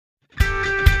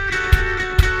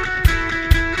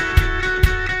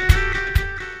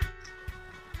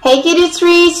Hey Kitty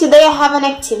Tree, today I have an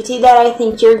activity that I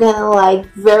think you're gonna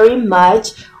like very much.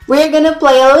 We're gonna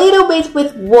play a little bit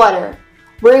with water.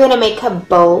 We're gonna make a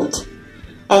boat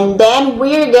and then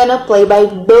we're gonna play by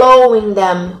blowing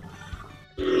them.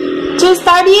 To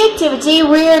start the activity,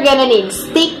 we're gonna need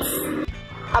sticks,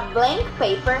 a blank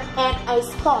paper and a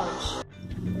sponge.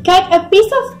 Cut a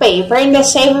piece of paper in the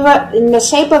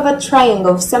shape of a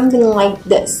triangle, something like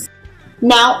this.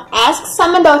 Now ask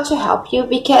some adult to help you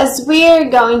because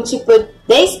we're going to put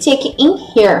this stick in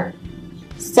here.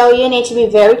 So you need to be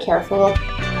very careful.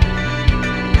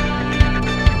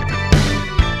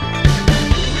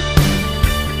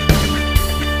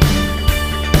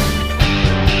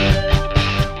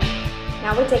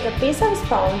 Now we take a piece of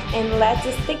sponge and let's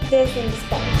stick this in the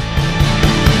sponge.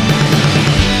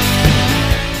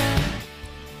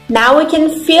 Now we can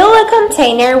fill a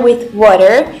container with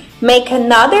water. Make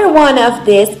another one of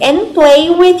this and play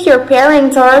with your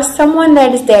parents or someone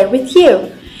that is there with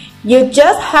you. You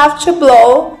just have to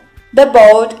blow the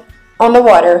boat on the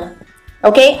water.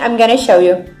 Okay, I'm gonna show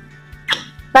you.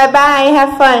 Bye bye,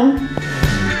 have fun.